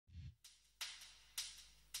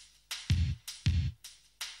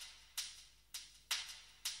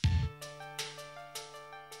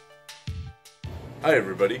Hi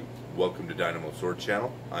everybody, welcome to Dynamo Sword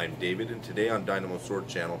Channel. I'm David, and today on Dynamo Sword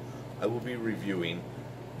Channel I will be reviewing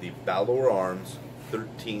the Balaur Arms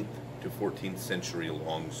 13th to 14th century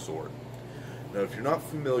longsword. Now, if you're not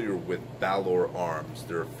familiar with Balaur Arms,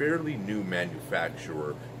 they're a fairly new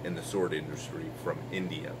manufacturer in the sword industry from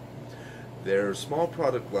India. Their small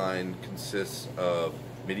product line consists of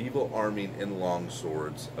medieval arming and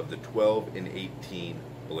longswords of the 12 and 18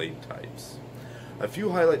 blade types. A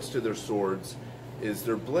few highlights to their swords is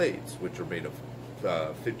their blades, which are made of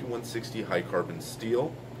 5160 high carbon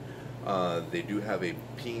steel. They do have a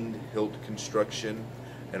peened hilt construction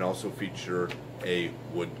and also feature a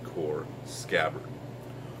wood core scabbard.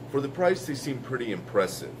 For the price, they seem pretty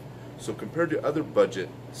impressive. So compared to other budget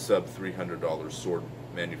sub $300 sword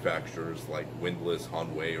manufacturers like Windlass,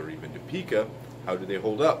 Hanwei, or even Topeka, how do they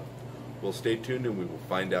hold up? Well, stay tuned and we will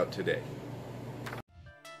find out today.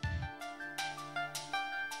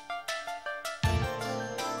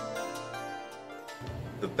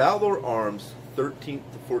 The Balaur Arms 13th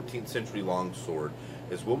to 14th century longsword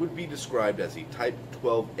is what would be described as a Type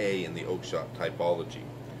 12A in the oakshott typology.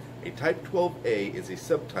 A Type 12A is a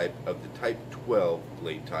subtype of the Type 12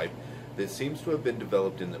 blade type that seems to have been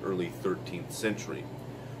developed in the early 13th century.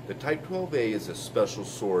 The Type 12A is a special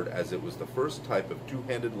sword as it was the first type of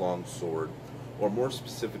two-handed longsword, or more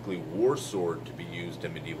specifically war sword, to be used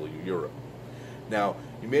in medieval Europe. Now,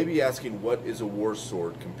 you may be asking, what is a war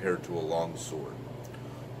sword compared to a longsword?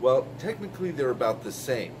 Well, technically they're about the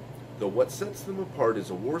same, though what sets them apart is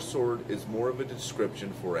a war sword is more of a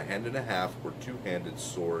description for a hand and a half or two-handed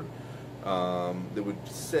sword that would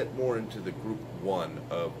set more into the group 1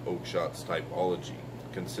 of oakshott's typology,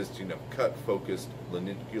 consisting of cut-focused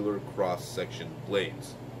lenticular cross-section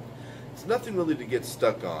blades. It's nothing really to get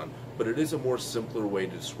stuck on, but it is a more simpler way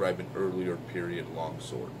to describe an earlier period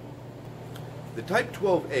longsword. The Type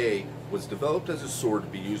 12A was developed as a sword to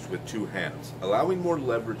be used with two hands, allowing more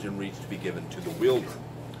leverage and reach to be given to the wielder.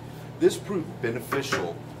 This proved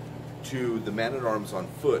beneficial to the man-at-arms on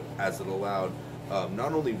foot, as it allowed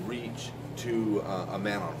not only reach to a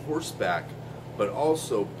man on horseback, but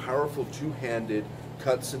also powerful two-handed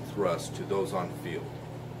cuts and thrusts to those on field.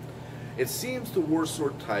 It seems the war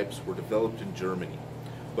sword types were developed in Germany,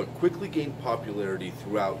 but quickly gained popularity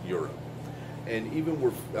throughout Europe, and even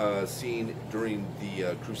were seen during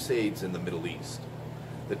the Crusades in the Middle East.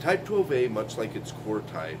 The Type 12A, much like its core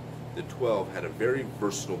type, the 12, had a very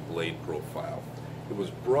versatile blade profile. It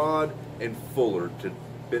was broad and fuller to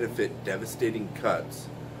benefit devastating cuts,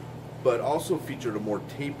 but also featured a more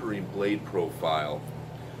tapering blade profile,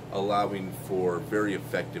 allowing for very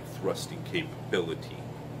effective thrusting capability.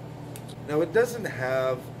 Now, it doesn't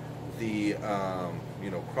have the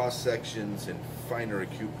cross sections and finer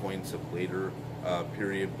acute points of later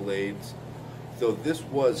period blades, though this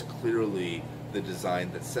was clearly the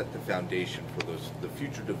design that set the foundation for the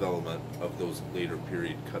future development of those later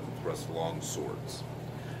period cut and thrust long swords.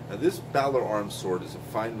 Now, this Balaur Arms sword is a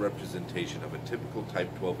fine representation of a typical Type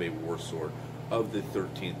 12A war sword of the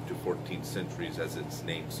 13th to 14th centuries, as its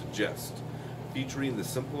name suggests, featuring the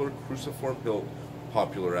simpler cruciform hilt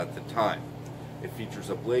popular at the time. It features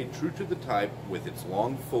a blade true to the type with its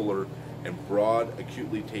long, fuller, and broad,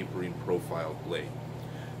 acutely tapering profiled blade.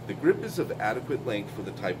 The grip is of adequate length for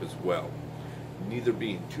the type as well, neither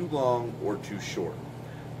being too long or too short.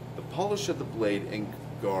 The polish of the blade and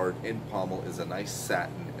guard and pommel is a nice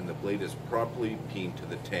satin, and the blade is properly peened to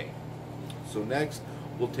the tang. So next,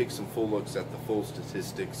 we'll take some full looks at the full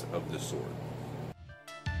statistics of the sword.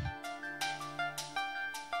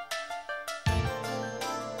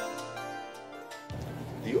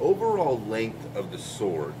 The overall length of the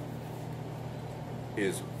sword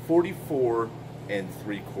is 44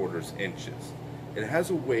 3/4 inches. It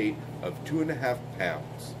has a weight of 2.5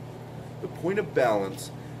 pounds. The point of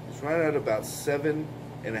balance is right at about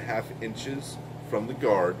 7.5 inches from the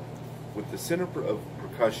guard, with the center of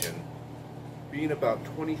percussion being about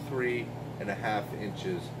 23.5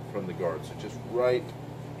 inches from the guard, so just right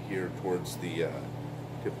here towards the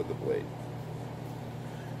tip of the blade.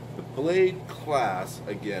 The blade class,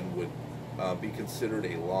 again, would be considered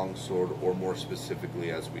a longsword, or more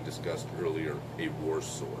specifically, as we discussed earlier, a war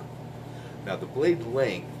sword. Now, the blade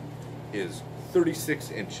length is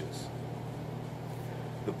 36 inches.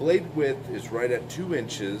 The blade width is right at 2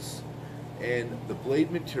 inches, and the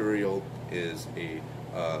blade material is a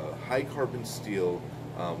high carbon steel,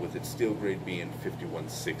 with its steel grade being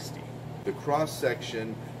 5160. The cross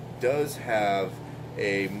section does have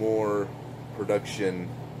a more production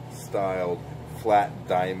styled flat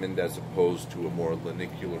diamond, as opposed to a more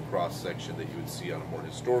lenticular cross section that you would see on a more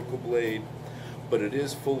historical blade, but it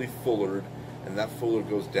is fully fullered and that fuller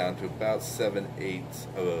goes down to about 7/8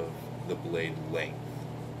 of the blade length.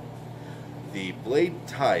 The blade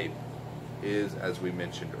type is, as we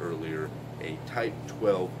mentioned earlier, a Type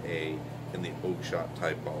 12A in the oakshott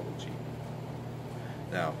typology.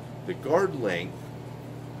 Now, the guard length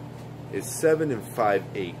is 7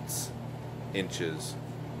 5/8 inches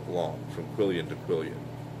long from quillion to quillion.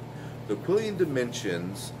 The quillion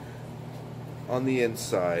dimensions on the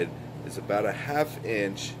inside is about a 1/2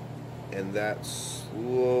 inch, and that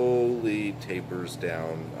slowly tapers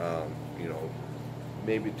down,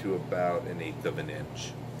 maybe to about 1/8 of an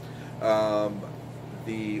inch.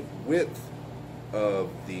 The width of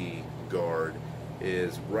the guard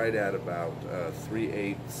is right at about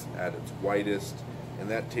 3/8 at its widest, and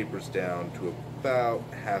that tapers down to about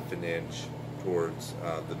 1/2 an inch towards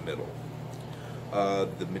the middle.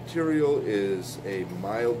 The material is a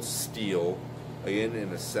mild steel, again in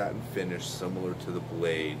a satin finish similar to the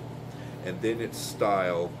blade, and then its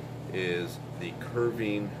style is the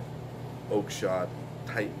curving oakshott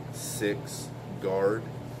Type 6 guard.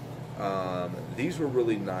 These were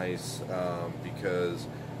really nice because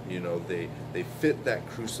they fit that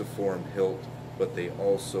cruciform hilt, but they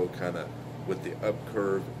also kind of, with the up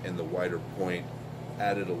curve and the wider point,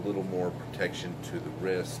 added a little more protection to the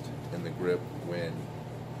wrist and the grip when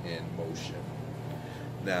in motion.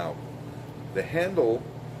 Now, the handle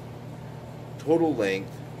total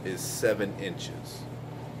length is 7 inches,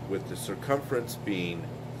 with the circumference being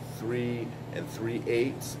 3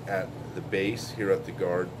 3/8 at the base here at the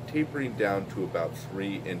guard, tapering down to about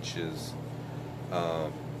 3 inches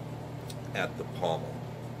at the pommel.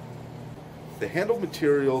 The handle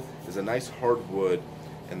material is a nice hardwood,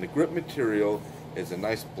 and the grip material is a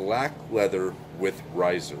nice black leather with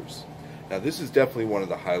risers. Now, this is definitely one of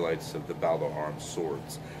the highlights of the Balaur Arms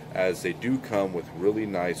swords, as they do come with really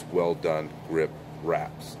nice, well done grip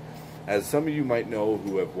wraps. As some of you might know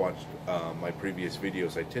who have watched my previous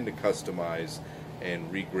videos, I tend to customize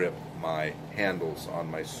and regrip my handles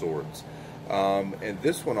on my swords. And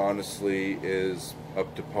this one honestly is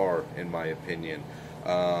up to par in my opinion.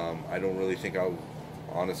 I don't really think I'll,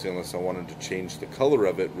 honestly, unless I wanted to change the color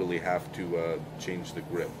of it, really have to change the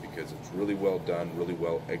grip, because it's really well done, really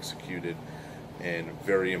well executed, and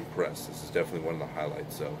very impressed. This is definitely one of the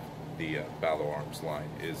highlights of the Balaur Arms line,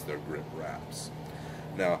 is their grip wraps.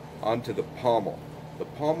 Now, onto the pommel. The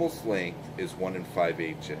pommel's length is 1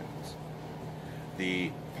 5/8 inches.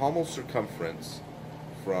 The pommel circumference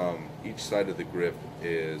from each side of the grip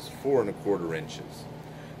is 4 1/4 inches.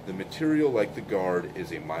 The material, like the guard,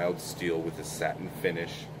 is a mild steel with a satin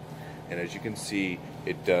finish, and as you can see,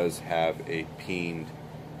 it does have a peened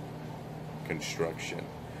construction.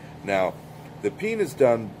 Now, the peen is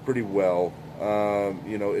done pretty well.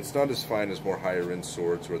 It's not as fine as more higher end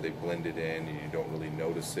swords where they blend it in and you don't really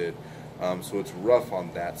notice it. So it's rough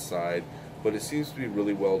on that side, but it seems to be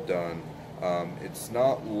really well done. It's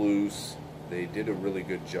not loose. They did a really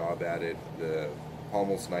good job at it. The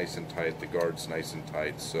pommel's nice and tight, the guard's nice and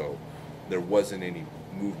tight, so there wasn't any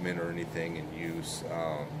movement or anything in use.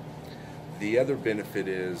 The other benefit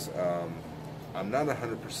is I'm not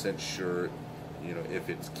 100% sure if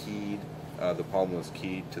it's keyed, the pommel is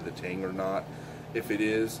keyed to the tang or not. If it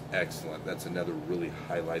is, excellent. That's another really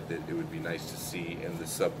highlight that it would be nice to see in the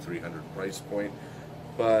sub 300 price point,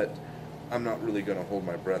 but I'm not really going to hold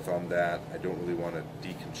my breath on that. I don't really want to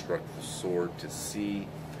deconstruct the sword to see,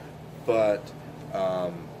 but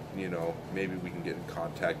maybe we can get in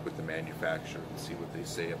contact with the manufacturer and see what they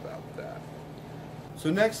say about that. So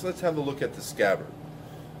next, let's have a look at the scabbard.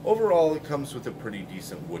 Overall, it comes with a pretty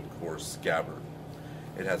decent wood core scabbard.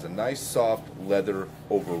 It has a nice soft leather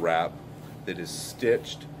overwrap that is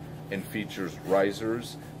stitched and features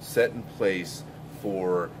risers set in place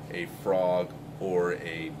for a frog or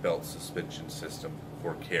a belt suspension system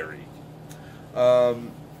for carry.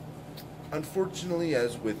 Unfortunately,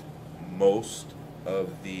 as with most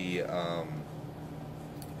of the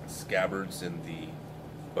scabbards in the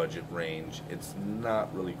budget range, it's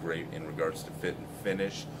not really great in regards to fit and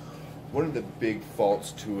finish. One of the big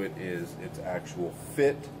faults to it is its actual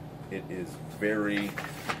fit. It is very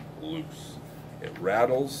loose. It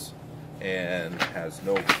rattles and has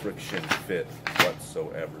no friction fit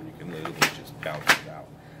whatsoever. You can literally just bounce it out.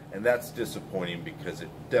 And that's disappointing because it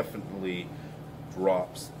definitely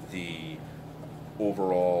drops the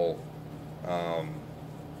overall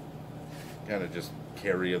kind of just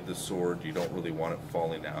carry of the sword. You don't really want it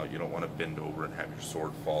falling out. You don't want to bend over and have your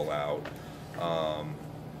sword fall out.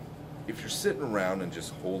 If you're sitting around and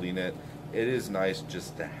just holding it, it is nice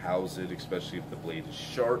just to house it, especially if the blade is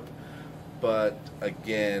sharp. But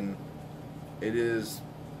again, it is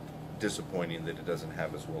disappointing that it doesn't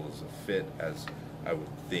have as well as a fit as I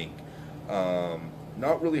would think.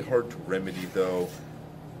 Not really hard to remedy though.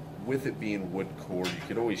 With it being wood core, you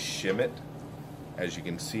could always shim it. As you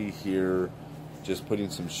can see here, just putting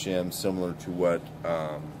some shim similar to what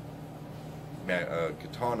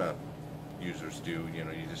katana users do. You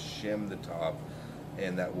know, you just shim the top,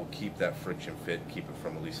 and that will keep that friction fit, keep it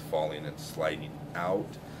from at least falling and sliding out.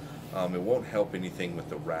 It won't help anything with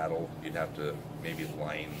the rattle. You'd have to maybe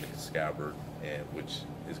line the scabbard, which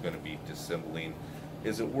is going to be disassembling.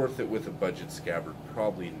 Is it worth it with a budget scabbard?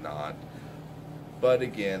 Probably not. But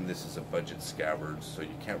again, this is a budget scabbard, so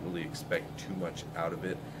you can't really expect too much out of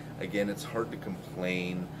it. Again, it's hard to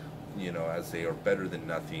complain, you know, as they are better than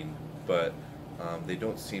nothing, but they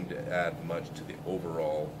don't seem to add much to the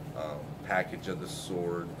overall package of the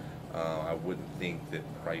sword. I wouldn't think that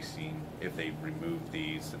pricing, if they remove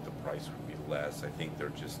these, that the price would be less. I think they're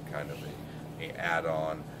just kind of a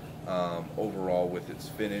add-on. Overall, with its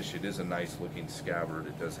finish, it is a nice looking scabbard.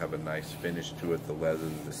 It does have a nice finish to it. The leather,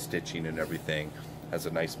 the stitching and everything has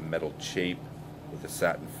a nice metal shape with a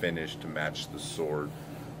satin finish to match the sword.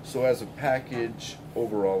 So as a package,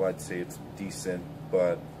 overall I'd say it's decent,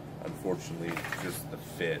 but unfortunately just the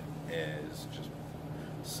fit is just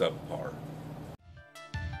subpar.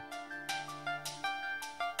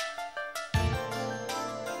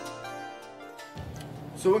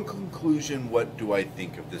 So in conclusion, what do I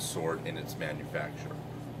think of this sword and its manufacture?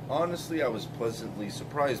 Honestly, I was pleasantly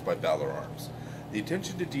surprised by Balaur Arms. The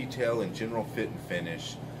attention to detail and general fit and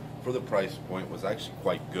finish for the price point was actually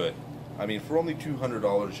quite good. I mean, for only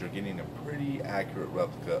 $200, you're getting a pretty accurate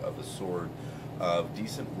replica of a sword of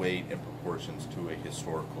decent weight and proportions to a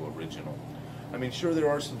historical original. I mean, sure, there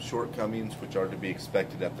are some shortcomings which are to be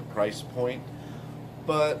expected at the price point,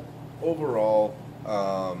 but overall,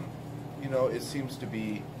 you know, it seems to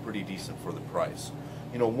be pretty decent for the price.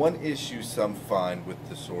 You know, one issue some find with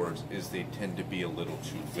the swords is they tend to be a little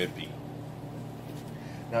too whippy.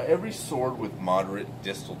 Now, every sword with moderate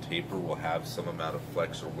distal taper will have some amount of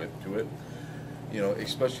flex or whip to it, you know,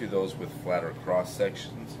 especially those with flatter cross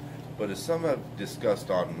sections. But as some have discussed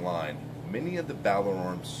online, many of the Balaur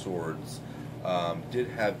Arms swords did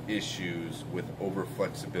have issues with over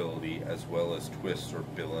flexibility as well as twists or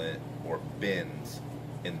bends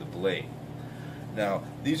in the blade. Now,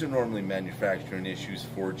 these are normally manufacturing issues,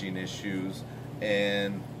 forging issues,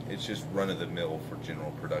 and it's just run-of-the-mill for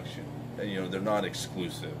general production. And, you know, they're not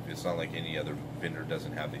exclusive. It's not like any other vendor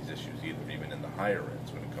doesn't have these issues either, even in the higher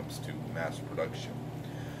ends when it comes to mass production.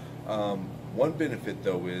 One benefit,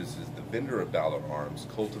 though, is the vendor of Balaur Arms,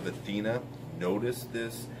 Cult of Athena, noticed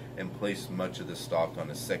this and placed much of the stock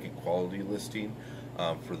on a second quality listing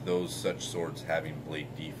for those such swords having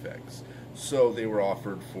blade defects. So they were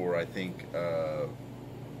offered for, I think, $100,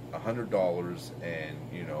 and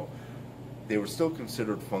you know, they were still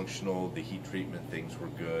considered functional. The heat treatment things were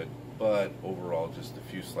good, but overall just a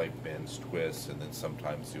few slight bends, twists, and then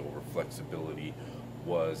sometimes the over flexibility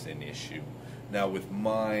was an issue. Now with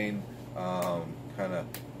mine,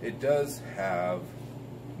 it does have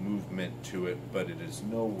movement to it, but it is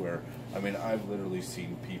nowhere. I mean, I've literally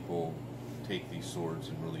seen people take these swords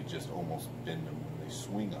and really just almost bend them when they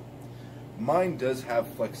swing them. Mine does have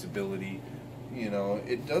flexibility. You know,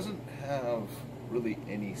 it doesn't have really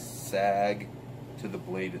any sag to the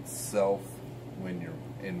blade itself when you're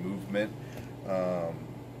in movement.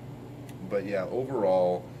 But yeah,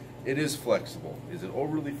 overall, it is flexible. Is it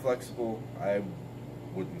overly flexible? I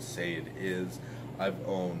wouldn't say it is. I've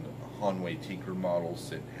owned Hanwei Tinker models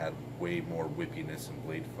that had way more whippiness and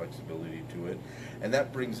blade flexibility to it. And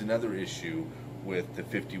that brings another issue with the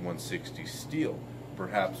 5160 steel.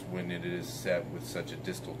 Perhaps when it is set with such a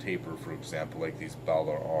distal taper, for example, like these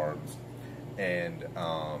Balaur Arms and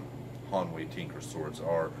Hanwei Tinker swords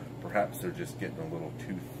are, perhaps they're just getting a little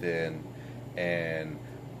too thin, and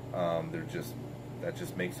that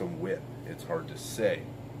just makes them whip. It's hard to say.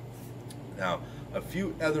 Now, a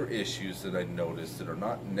few other issues that I noticed that are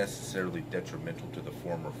not necessarily detrimental to the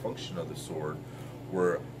form or function of the sword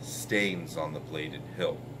were stains on the bladed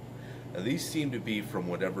hilt. Now, these seem to be from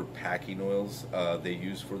whatever packing oils they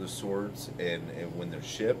use for the swords, and when they're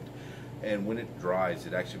shipped, and when it dries,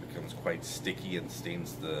 it actually becomes quite sticky and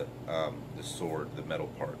stains the sword, the metal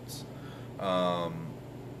parts.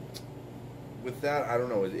 With that, I don't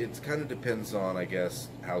know. It kind of depends on, I guess,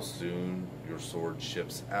 how soon your sword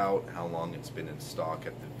ships out, how long it's been in stock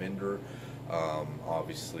at the vendor,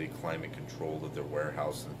 obviously climate control of their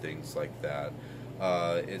warehouse and things like that.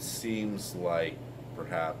 It seems like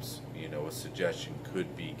perhaps, you know, a suggestion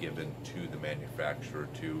could be given to the manufacturer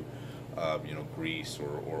to, you know, grease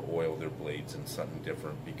or oil their blades in something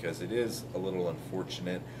different, because it is a little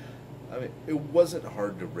unfortunate. I mean, it wasn't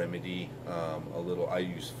hard to remedy. A little, I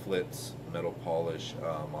use Flitz metal polish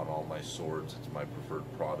on all my swords. It's my preferred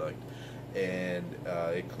product, and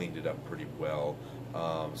it cleaned it up pretty well.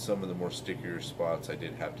 Some of the more stickier spots, I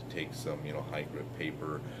did have to take some, high grit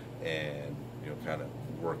paper and kind of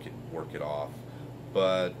work it off.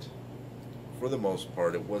 But for the most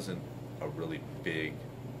part, it wasn't a really big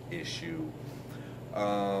issue.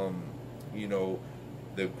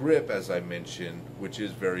 The grip, as I mentioned, which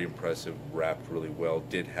is very impressive, wrapped really well,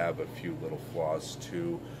 did have a few little flaws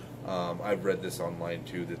too. I've read this online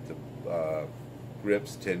too, that the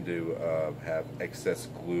grips tend to have excess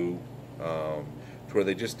glue, to where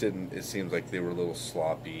they just didn't, it seems like they were a little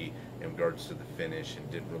sloppy in regards to the finish and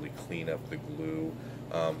didn't really clean up the glue.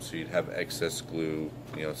 So you'd have excess glue,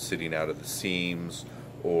 sitting out of the seams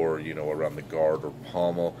or, around the guard or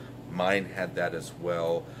pommel. Mine had that as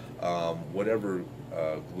well. Whatever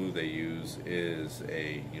glue they use is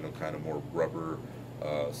a kind of more rubber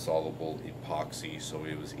soluble epoxy, so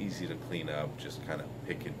it was easy to clean up, just kind of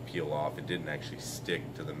pick and peel off. It didn't actually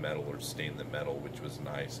stick to the metal or stain the metal, which was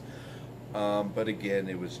nice. But again,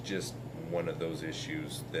 it was just one of those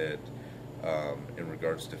issues that in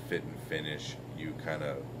regards to fit and finish, you kind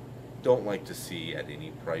of don't like to see at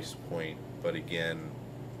any price point, but again,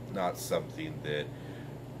 not something that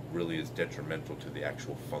really is detrimental to the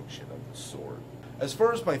actual function of the sword. As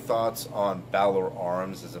far as my thoughts on Balaur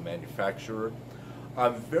Arms as a manufacturer,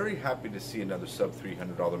 I'm very happy to see another sub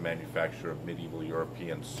 $300 manufacturer of medieval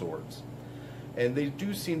European swords. And they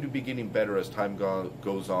do seem to be getting better as time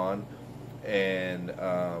goes on, and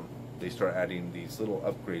they start adding these little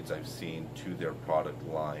upgrades I've seen to their product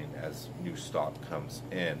line as new stock comes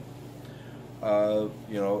in.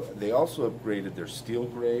 They also upgraded their steel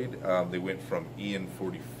grade. They went from EN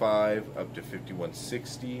 45 up to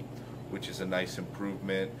 5160, which is a nice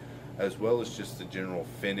improvement, as well as just the general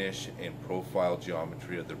finish and profile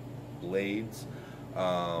geometry of the blades.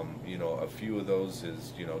 A few of those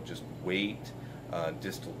is, just weight,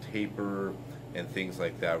 distal taper, and things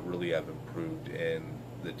like that really have improved in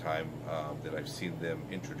the time that I've seen them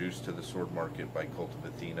introduced to the sword market by Cult of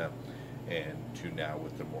Athena, and to now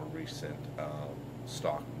with the more recent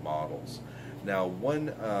stock models. Now,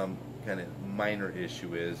 one kind of minor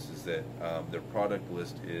issue is that their product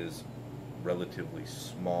list is relatively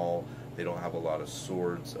small. They don't have a lot of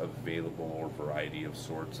swords available or variety of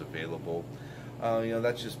swords available.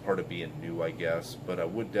 That's just part of being new, I guess, but I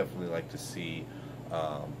would definitely like to see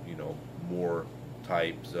more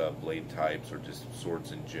types, blade types, or just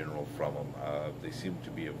swords in general from them. They seem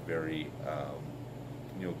to be a very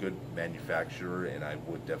good manufacturer, and I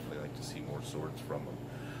would definitely like to see more swords from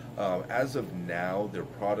them. As of now, their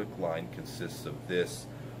product line consists of this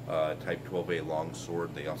Type 12A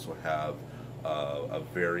longsword. They also have a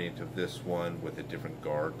variant of this one with a different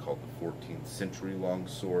guard called the 14th century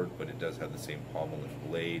longsword, but it does have the same pommel and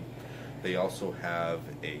blade. They also have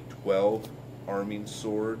a 12 arming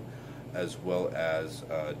sword, as well as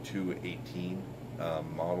two 18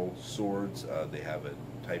 model swords. They have a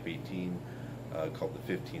Type 18 called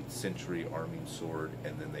the 15th century arming sword,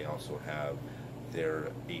 and then they also have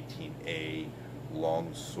their 18A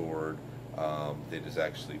long sword that is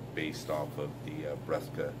actually based off of the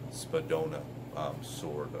Brescia Spadona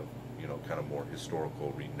sword of kind of more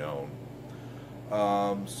historical renown.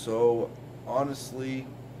 So honestly,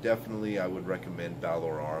 definitely I would recommend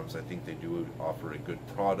Balaur Arms. I think they do offer a good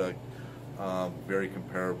product, very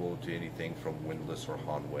comparable to anything from Windlass or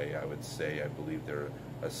Hanway. I would say I believe they're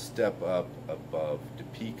a step up above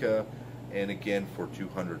Topeka, and again, for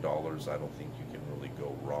 $200 I don't think you can really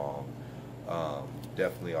go wrong.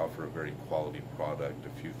 Definitely offer a very quality product.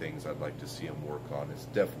 A few things I'd like to see them work on is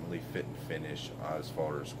definitely fit and finish as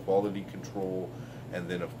far as quality control, and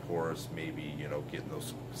then of course maybe getting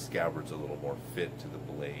those scabbards a little more fit to the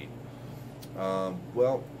blade.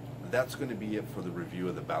 Well, that's going to be it for the review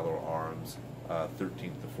of the Balaur Arms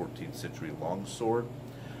 13th to 14th century longsword.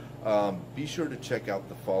 Be sure to check out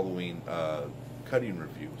the following cutting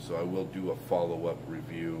review. So I will do a follow-up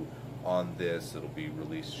review on this. It'll be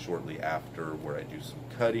released shortly after, where I do some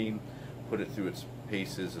cutting, put it through its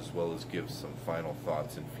paces, as well as give some final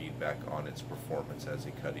thoughts and feedback on its performance as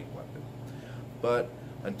a cutting weapon. But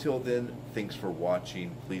until then, thanks for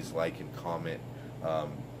watching. Please like and comment,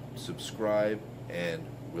 subscribe, and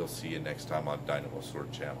we'll see you next time on Dynamo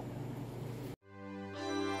Sword Channel.